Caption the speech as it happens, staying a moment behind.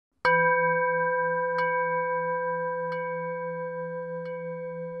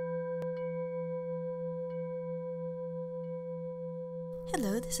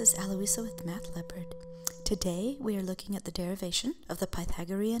Hello, this is Aloisa with Math Leopard. Today we are looking at the derivation of the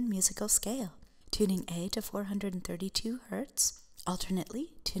Pythagorean musical scale, tuning A to 432 Hz,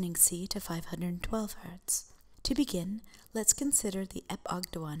 alternately tuning C to 512 Hz. To begin, let's consider the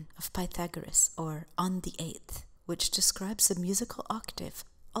epogdoon of Pythagoras, or on the eighth, which describes a musical octave,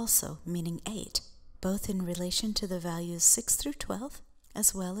 also meaning 8, both in relation to the values 6 through 12,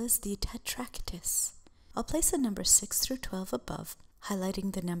 as well as the tetractys. I'll place the numbers 6 through 12 above,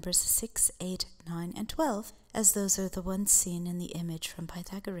 highlighting the numbers 6, 8, 9, and 12, as those are the ones seen in the image from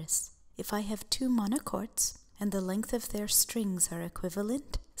Pythagoras. If I have two monochords, and the length of their strings are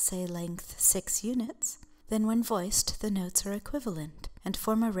equivalent, say length 6 units, then when voiced, the notes are equivalent, and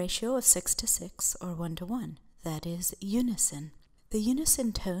form a ratio of 6 to 6, or 1 to 1, that is, unison. The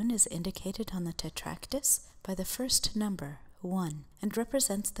unison tone is indicated on the tetractys by the first number, 1, and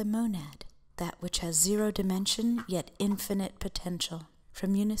represents the monad, that which has 0 dimension yet infinite potential.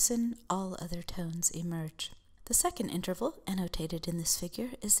 From unison, all other tones emerge. The second interval, annotated in this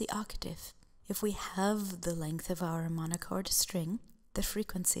figure, is the octave. If we have the length of our monochord string, the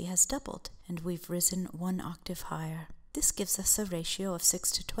frequency has doubled, and we've risen 1 octave higher. This gives us a ratio of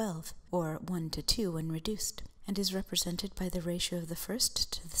 6 to 12, or 1 to 2 when reduced, and is represented by the ratio of the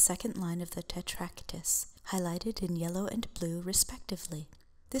first to the second line of the tetractys, highlighted in yellow and blue respectively.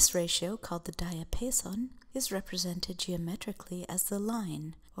 This ratio, called the diapason, is represented geometrically as the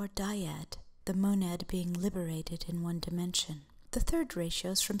line, or dyad, the monad being liberated in 1 dimension. The third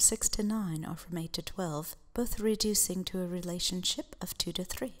ratio is from 6 to 9, or from 8 to 12, both reducing to a relationship of 2 to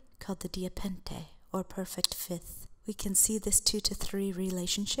 3, called the diapente, or perfect fifth. We can see this 2 to 3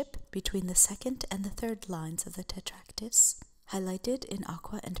 relationship between the second and the third lines of the tetractys, highlighted in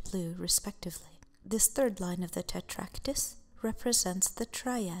aqua and blue respectively. This third line of the tetractys represents the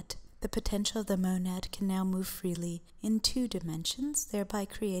triad. The potential of the monad can now move freely in 2 dimensions, thereby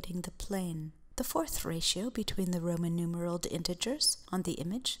creating the plane. The fourth ratio between the Roman numeraled integers on the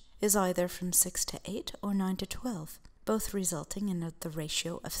image is either from 6 to 8 or 9 to 12, both resulting in the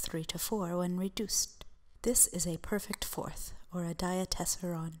ratio of 3 to 4 when reduced. This is a perfect fourth, or a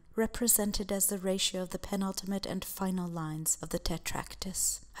diatessaron, represented as the ratio of the penultimate and final lines of the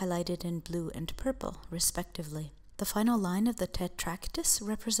tetractys, highlighted in blue and purple, respectively. The final line of the tetractys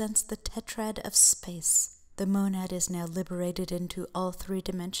represents the tetrad of space. The monad is now liberated into all 3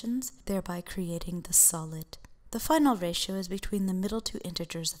 dimensions, thereby creating the solid. The final ratio is between the middle 2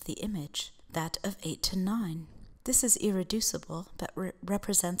 integers of the image, that of 8 to 9. This is irreducible, but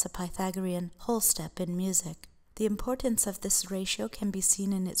represents a Pythagorean whole step in music. The importance of this ratio can be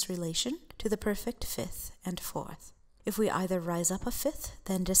seen in its relation to the perfect fifth and fourth. If we either rise up a fifth,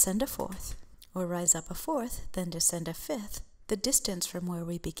 then descend a fourth, or rise up a fourth, then descend a fifth, the distance from where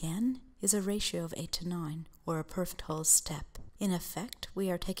we began is a ratio of 8 to 9, or a perfect whole step. In effect, we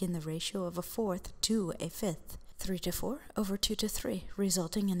are taking the ratio of a fourth to a fifth, 3 to 4 over 2 to 3,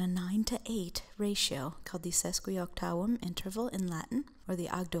 resulting in a 9 to 8 ratio, called the sesquioctavum interval in Latin, or the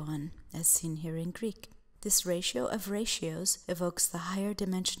ogdoon, as seen here in Greek. This ratio of ratios evokes the higher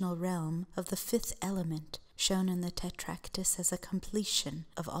dimensional realm of the fifth element, shown in the tetractys as a completion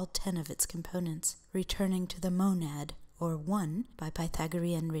of all 10 of its components, returning to the monad, or 1, by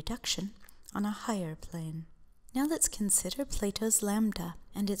Pythagorean reduction, on a higher plane. Now let's consider Plato's lambda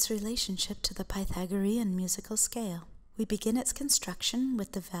and its relationship to the Pythagorean musical scale. We begin its construction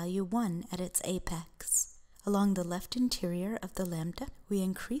with the value 1 at its apex. Along the left interior of the lambda, we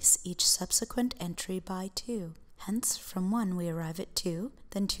increase each subsequent entry by 2. Hence, from 1 we arrive at 2,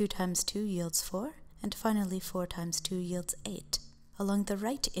 then 2 times 2 yields 4, and finally 4 times 2 yields 8. Along the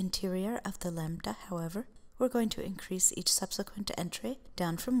right interior of the lambda, however, we're going to increase each subsequent entry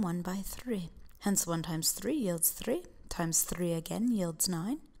down from 1 by 3. Hence 1 times 3 yields 3, times 3 again yields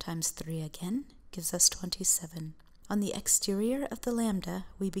 9, times 3 again gives us 27. On the exterior of the lambda,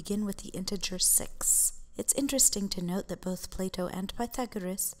 we begin with the integer 6. It's interesting to note that both Plato and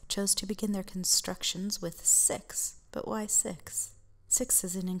Pythagoras chose to begin their constructions with 6. But why 6? 6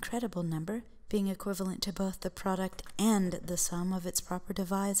 is an incredible number, being equivalent to both the product and the sum of its proper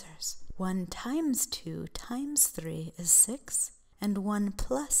divisors. 1 times 2 times 3 is 6, and 1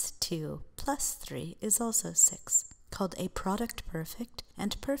 plus 2 plus 3 is also 6, called a product perfect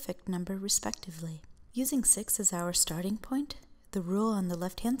and perfect number respectively. Using 6 as our starting point, the rule on the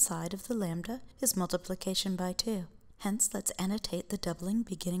left-hand side of the lambda is multiplication by 2. Hence, let's annotate the doubling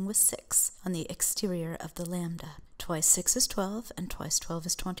beginning with 6 on the exterior of the lambda. Twice 6 is 12, and twice 12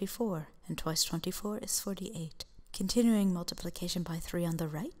 is 24, and twice 24 is 48. Continuing multiplication by 3 on the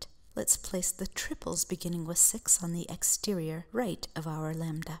right, let's place the triples beginning with 6 on the exterior right of our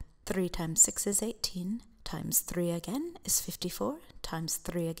lambda. 3 times 6 is 18, times 3 again is 54, times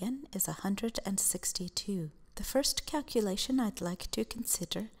 3 again is 162. The first calculation I'd like to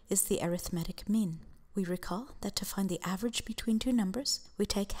consider is the arithmetic mean. We recall that to find the average between two numbers, we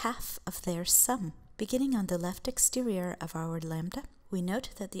take half of their sum. Beginning on the left exterior of our lambda, we note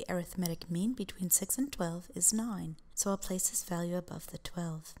that the arithmetic mean between 6 and 12 is 9, so I'll place this value above the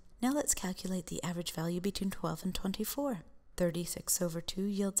 12. Now let's calculate the average value between 12 and 24. 36 over 2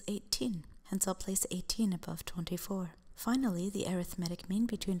 yields 18, hence I'll place 18 above 24. Finally, the arithmetic mean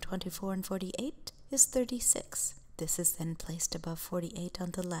between 24 and 48 is 36. This is then placed above 48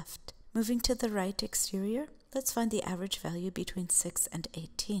 on the left. Moving to the right exterior, let's find the average value between 6 and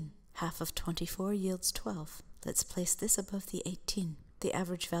 18. Half of 24 yields 12. Let's place this above the 18. The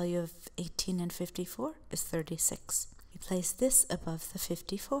average value of 18 and 54 is 36. We place this above the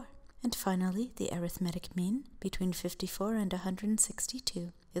 54. And finally, the arithmetic mean between 54 and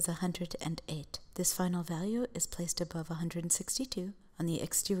 162 is 108. This final value is placed above 162 on the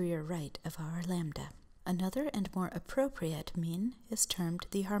exterior right of our lambda. Another and more appropriate mean is termed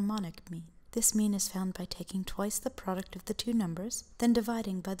the harmonic mean. This mean is found by taking twice the product of the two numbers, then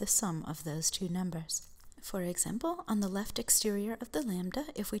dividing by the sum of those two numbers. For example, on the left exterior of the lambda,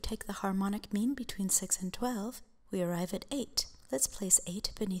 if we take the harmonic mean between 6 and 12, we arrive at 8. Let's place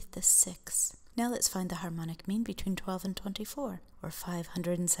 8 beneath the 6. Now let's find the harmonic mean between 12 and 24, or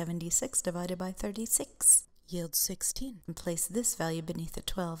 576 divided by 36 yields 16, and place this value beneath the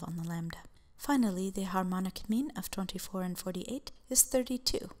 12 on the lambda. Finally, the harmonic mean of 24 and 48 is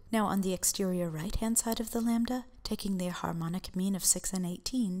 32. Now on the exterior right-hand side of the lambda, taking the harmonic mean of 6 and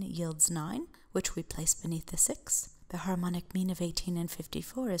 18 yields 9, which we place beneath the 6. The harmonic mean of 18 and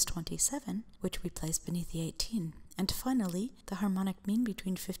 54 is 27, which we place beneath the 18. And finally, the harmonic mean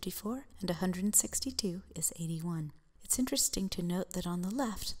between 54 and 162 is 81. It's interesting to note that on the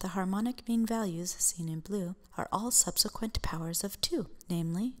left, the harmonic mean values, seen in blue, are all subsequent powers of 2,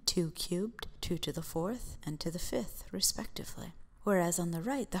 namely 2 cubed, 2 to the 4th, and to the 5th, respectively. Whereas on the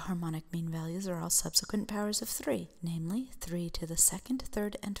right, the harmonic mean values are all subsequent powers of 3, namely 3 to the 2nd,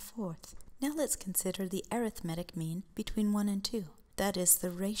 3rd, and 4th. Now let's consider the arithmetic mean between 1 and 2. That is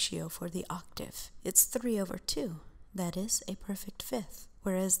the ratio for the octave. It's 3 over 2. That is a perfect fifth.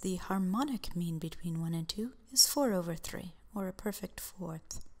 Whereas the harmonic mean between 1 and 2 is 4 over 3, or a perfect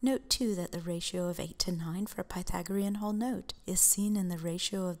fourth. Note too that the ratio of 8 to 9 for a Pythagorean whole note is seen in the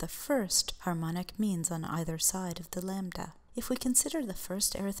ratio of the first harmonic means on either side of the lambda. If we consider the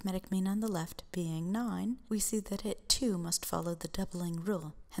first arithmetic mean on the left being 9, we see that it too must follow the doubling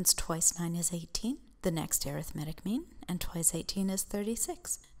rule. Hence twice 9 is 18, the next arithmetic mean, and twice 18 is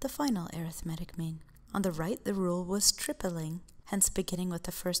 36, the final arithmetic mean. On the right, the rule was tripling, hence beginning with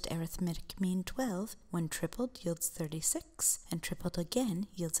the first arithmetic mean 12, when tripled yields 36, and tripled again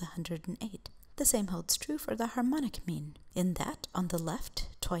yields 108. The same holds true for the harmonic mean, in that, on the left,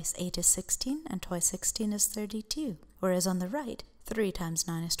 twice 8 is 16, and twice 16 is 32, whereas on the right, 3 times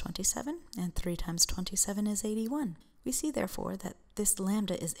 9 is 27, and 3 times 27 is 81. We see, therefore, that this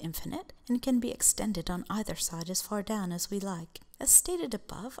lambda is infinite and can be extended on either side as far down as we like. As stated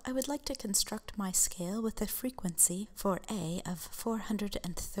above, I would like to construct my scale with a frequency for A of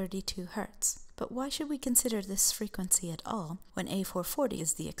 432 Hz. But why should we consider this frequency at all when A440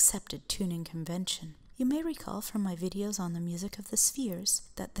 is the accepted tuning convention? You may recall from my videos on the music of the spheres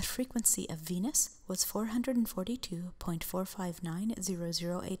that the frequency of Venus was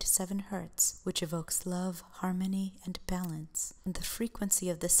 442.4590087 Hz, which evokes love, harmony, and balance. And the frequency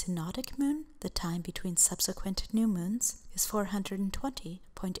of the synodic moon, the time between subsequent new moons, is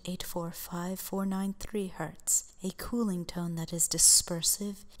 420.845493 Hz, a cooling tone that is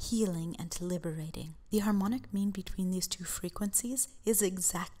dispersive, healing, and liberating. The harmonic mean between these two frequencies is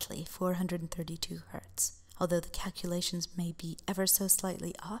exactly 432 Hz. Although the calculations may be ever so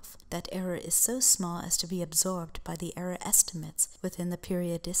slightly off, that error is so small as to be absorbed by the error estimates within the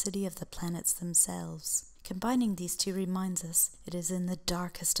periodicity of the planets themselves. Combining these two reminds us it is in the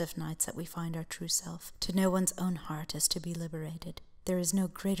darkest of nights that we find our true self. To know one's own heart is to be liberated. There is no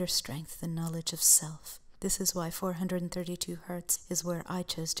greater strength than knowledge of self. This is why 432 Hz is where I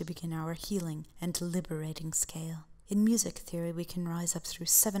chose to begin our healing and liberating scale. In music theory, we can rise up through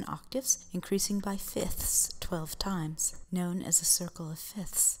 7 octaves, increasing by fifths 12 times, known as a circle of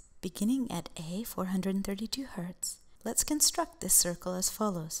fifths. Beginning at A, 432 Hz, let's construct this circle as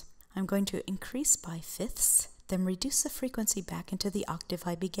follows. I'm going to increase by fifths, then reduce the frequency back into the octave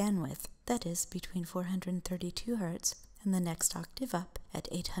I began with, that is, between 432 Hz and the next octave up at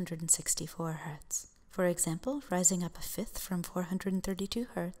 864 Hz. For example, rising up a fifth from 432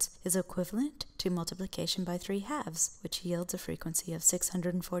 Hz is equivalent to multiplication by 3 halves, which yields a frequency of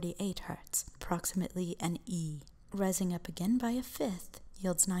 648 Hz, approximately an E. Rising up again by a fifth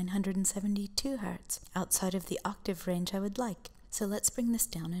yields 972 Hz, outside of the octave range I would like. So let's bring this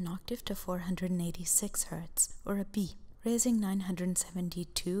down an octave to 486 Hz, or a B. Raising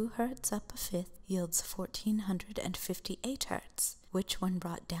 972 Hz up a fifth yields 1458 Hz, which when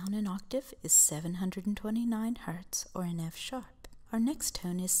brought down an octave is 729 Hz, or an F sharp. Our next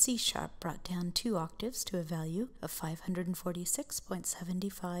tone is C sharp brought down 2 octaves to a value of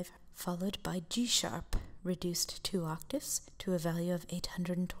 546.75, followed by G sharp, reduced 2 octaves to a value of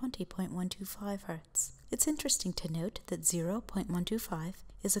 820.125 Hz. It's interesting to note that 0.125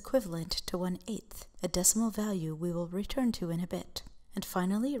 is equivalent to 1/8, a decimal value we will return to in a bit. And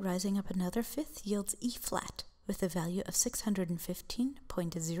finally, rising up another fifth yields E flat, with a value of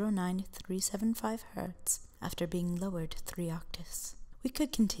 615.09375 Hz, after being lowered 3 octaves. We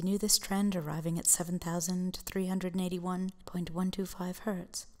could continue this trend, arriving at 7,381.125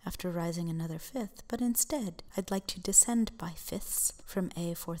 Hz after rising another fifth, but instead I'd like to descend by fifths from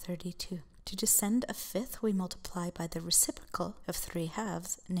A432. To descend a fifth, we multiply by the reciprocal of 3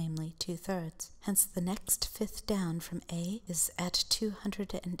 halves, namely 2/3. Hence the next fifth down from A is at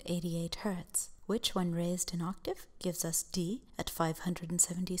 288 Hz, which when raised an octave gives us D at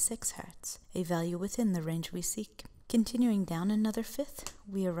 576 Hz, a value within the range we seek. Continuing down another fifth,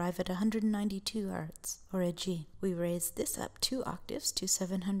 we arrive at 192 Hz, or a G. We raise this up 2 octaves to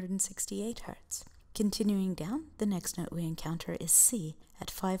 768 Hz. Continuing down, the next note we encounter is C at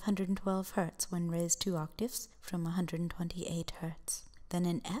 512 Hz when raised 2 octaves from 128 Hz. Then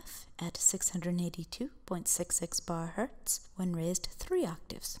an F at 682.66 bar Hz when raised 3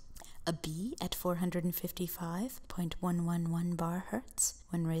 octaves. A B at 455.111 bar Hz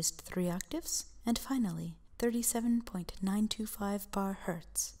when raised 3 octaves. And finally, 37.925 bar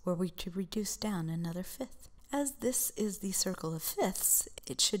Hz, were we to reduce down another fifth. As this is the circle of fifths,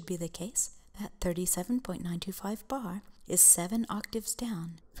 it should be the case that 37.925 bar is 7 octaves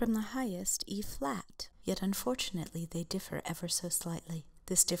down from the highest E flat, yet unfortunately they differ ever so slightly.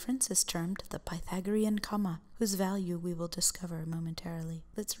 This difference is termed the Pythagorean comma, whose value we will discover momentarily.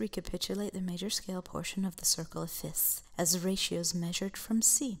 Let's recapitulate the major scale portion of the circle of fifths as ratios measured from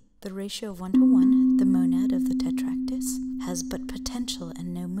C. The ratio of 1:1, the monad of the tetractys, has but potential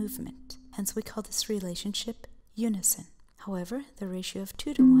and no movement. Hence we call this relationship unison. However, the ratio of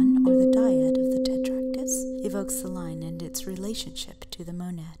 2:1, or the dyad of the tetractys, evokes the line and its relationship to the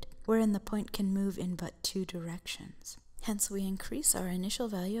monad, wherein the point can move in but 2 directions. Hence we increase our initial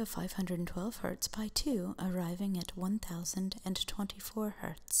value of 512 Hz by 2, arriving at 1024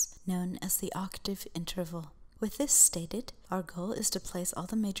 Hz, known as the octave interval. With this stated, our goal is to place all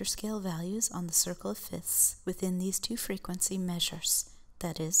the major scale values on the circle of fifths within these 2 frequency measures,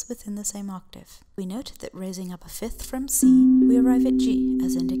 that is, within the same octave. We note that raising up a fifth from C, we arrive at G,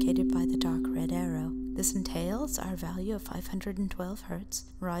 as indicated by the dark red arrow. This entails our value of 512 Hz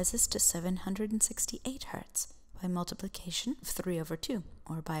rises to 768 Hz by multiplication of 3/2,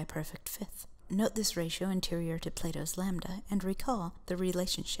 or by a perfect fifth. Note this ratio interior to Plato's lambda, and recall the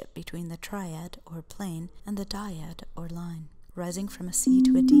relationship between the triad, or plane, and the dyad, or line. Rising from a C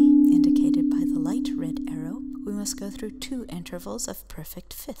to a D, indicated by the light red arrow, we must go through 2 intervals of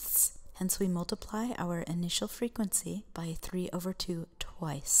perfect fifths. Hence we multiply our initial frequency by 3/2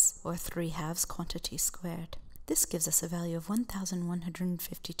 twice, or 3 halves quantity squared. This gives us a value of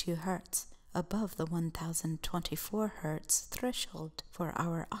 1152 Hz, above the 1024 Hz threshold for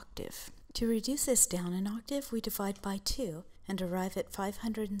our octave. To reduce this down an octave, we divide by 2 and arrive at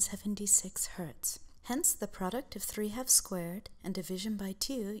 576 Hz. Hence, the product of 3 halves squared and division by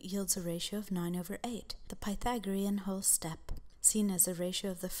 2 yields a ratio of 9/8, the Pythagorean whole step, seen as a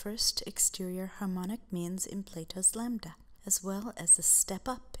ratio of the first exterior harmonic means in Plato's lambda, as well as the step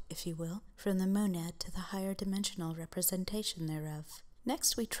up, if you will, from the monad to the higher dimensional representation thereof.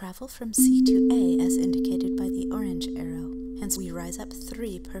 Next, we travel from C to A as indicated by the orange arrow. Hence, we rise up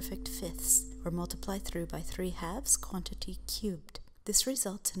 3 perfect fifths, or multiply through by 3 halves quantity cubed. This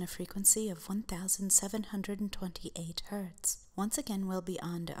results in a frequency of 1728 Hz, once again well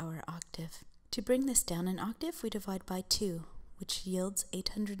beyond our octave. To bring this down an octave, we divide by 2, which yields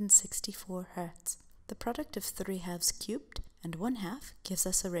 864 Hz. The product of 3 halves cubed and 1/2 gives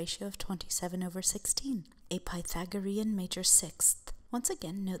us a ratio of 27/16, a Pythagorean major sixth. Once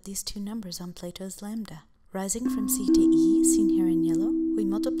again, note these 2 numbers on Plato's lambda. Rising from C to E, seen here in yellow, we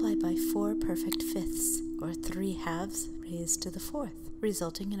multiply by 4 perfect fifths, or 3 halves raised to the 4th,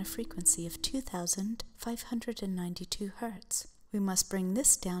 resulting in a frequency of 2592 Hz, We must bring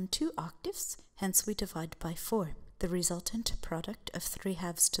this down 2 octaves, hence we divide by 4. The resultant product of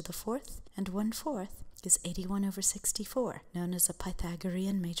 3/2 to the 4th and 1/4 is 81/64, known as a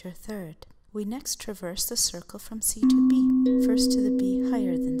Pythagorean major third. We next traverse the circle from C to B, first to the B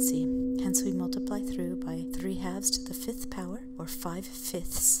higher than C. Hence we multiply through by 3/2 to the 5th power, or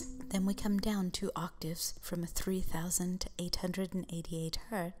 5/5. Then we come down 2 octaves from 3,888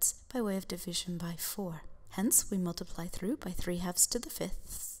 Hz by way of division by 4. Hence we multiply through by 3/2 to the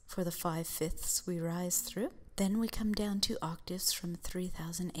 5th. For the 5/5 we rise through. Then we come down 2 octaves from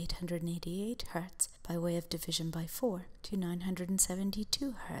 3,888 Hz by way of division by 4 to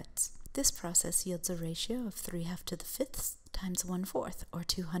 972 Hz. This process yields a ratio of 3/2 to the 5th times 1/4, or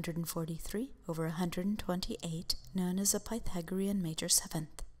 243/128, known as a Pythagorean major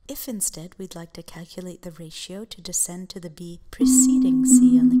 7th. If instead we'd like to calculate the ratio to descend to the B preceding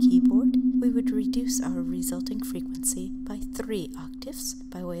C on the keyboard, we would reduce our resulting frequency by 3 octaves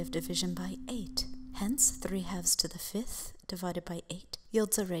by way of division by 8. Hence, 3/2 to the 5th divided by 8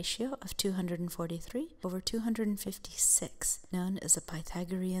 yields a ratio of 243/256, known as a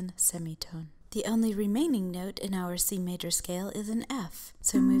Pythagorean semitone. The only remaining note in our C major scale is an F,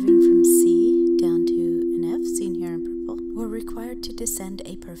 so moving from C down to an F, seen here in purple, we're required to descend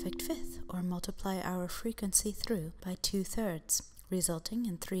a perfect 5th, or multiply our frequency through by 2/3, resulting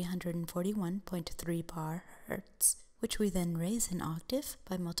in 341.3 bar Hertz, which we then raise an octave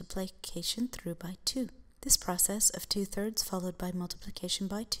by multiplication through by 2. This process of 2/3 followed by multiplication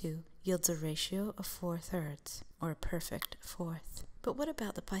by 2 yields a ratio of 4/3, or a perfect 4th. But what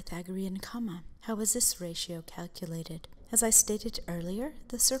about the Pythagorean comma? How is this ratio calculated? As I stated earlier,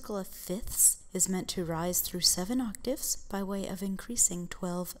 the circle of 5ths is meant to rise through 7 octaves by way of increasing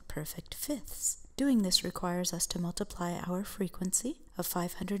 12 perfect 5ths. Doing this requires us to multiply our frequency of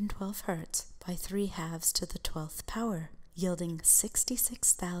 512 Hz by 3/2 to the 12th power, yielding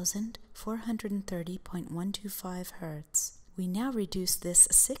 66,430.125 Hz. We now reduce this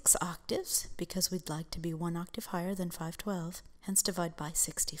 6 octaves because we'd like to be 1 octave higher than 512, hence divide by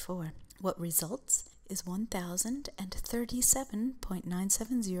 64. What results is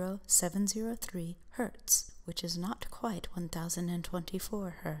 1,037.970703 Hz, which is not quite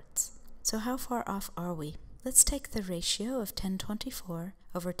 1,024 Hz. So how far off are we? Let's take the ratio of 1024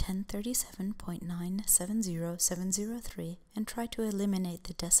 over 1037.970703 and try to eliminate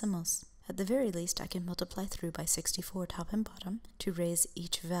the decimals. At the very least, I can multiply through by 64 top and bottom to raise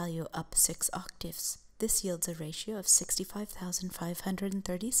each value up 6 octaves. This yields a ratio of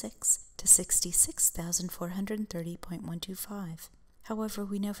 65,536 to 66,430.125. However,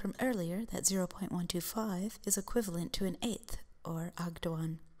 we know from earlier that 0.125 is equivalent to an 1/8, or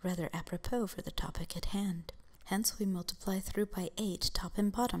agdoan, rather apropos for the topic at hand. Hence, we multiply through by 8 top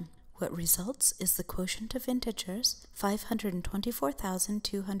and bottom. What results is the quotient of integers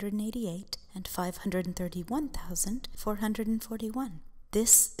 524,288 and 531,441.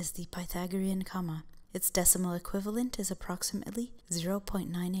 This is the Pythagorean comma. Its decimal equivalent is approximately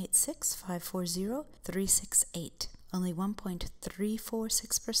 0.986540368, only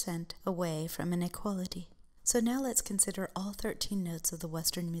 1.346% away from an equality. So now let's consider all 13 notes of the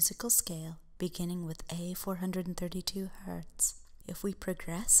Western musical scale, beginning with A 432 Hz. If we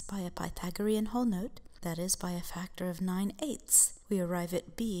progress by a Pythagorean whole note, that is by a factor of 9/8, we arrive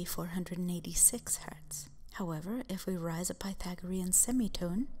at B 486 Hz. However, if we rise a Pythagorean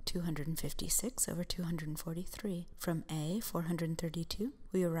semitone, 256 over 243, from A 432,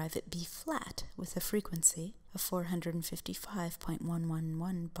 we arrive at B flat with a frequency of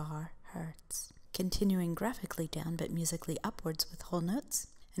 455.111 bar Hz. Continuing graphically down but musically upwards with whole notes,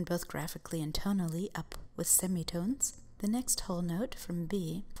 and both graphically and tonally up with semitones, the next whole note from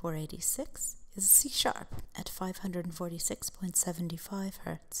B, 486, is C sharp at 546.75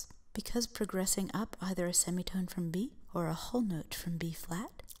 Hz. Because progressing up either a semitone from B or a whole note from B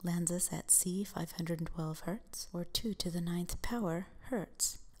flat lands us at C 512 Hz, or 2 to the 9th power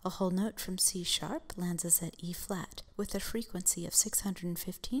Hz. A whole note from C sharp lands us at E flat with a frequency of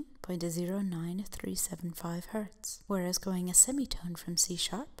 615.09375 Hz, whereas going a semitone from C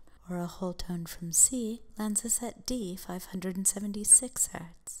sharp or a whole tone from C lands us at D 576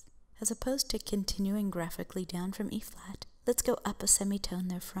 Hz. As opposed to continuing graphically down from E flat, let's go up a semitone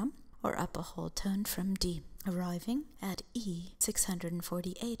therefrom, or up a whole tone from D, arriving at E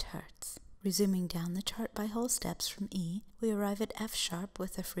 648 Hz. Resuming down the chart by whole steps from E, we arrive at F sharp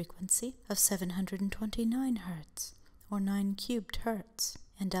with a frequency of 729 Hz, or 9 cubed Hz.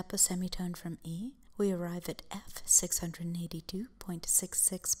 And up a semitone from E, we arrive at F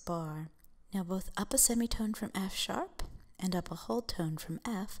 682.66 bar. Now both up a semitone from F sharp and up a whole tone from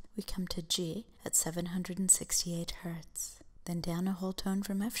F, we come to G at 768 Hz. Then down a whole tone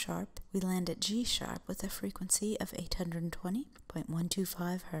from F sharp, we land at G sharp with a frequency of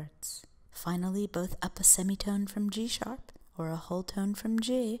 820.125 Hz. Finally, both up a semitone from G sharp or a whole tone from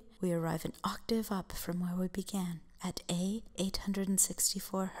G, we arrive an octave up from where we began, at A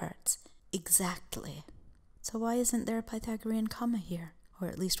 864 Hz, exactly. So why isn't there a Pythagorean comma here, or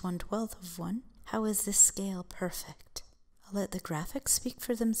at least 1/12 of one? How is this scale perfect? I'll let the graphics speak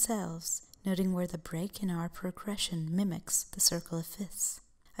for themselves, noting where the break in our progression mimics the circle of fifths.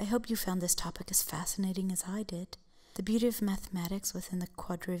 I hope you found this topic as fascinating as I did. The beauty of mathematics within the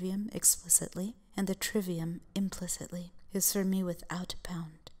quadrivium explicitly and the trivium implicitly is for me without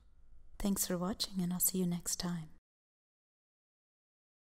bound. Thanks for watching, and I'll see you next time.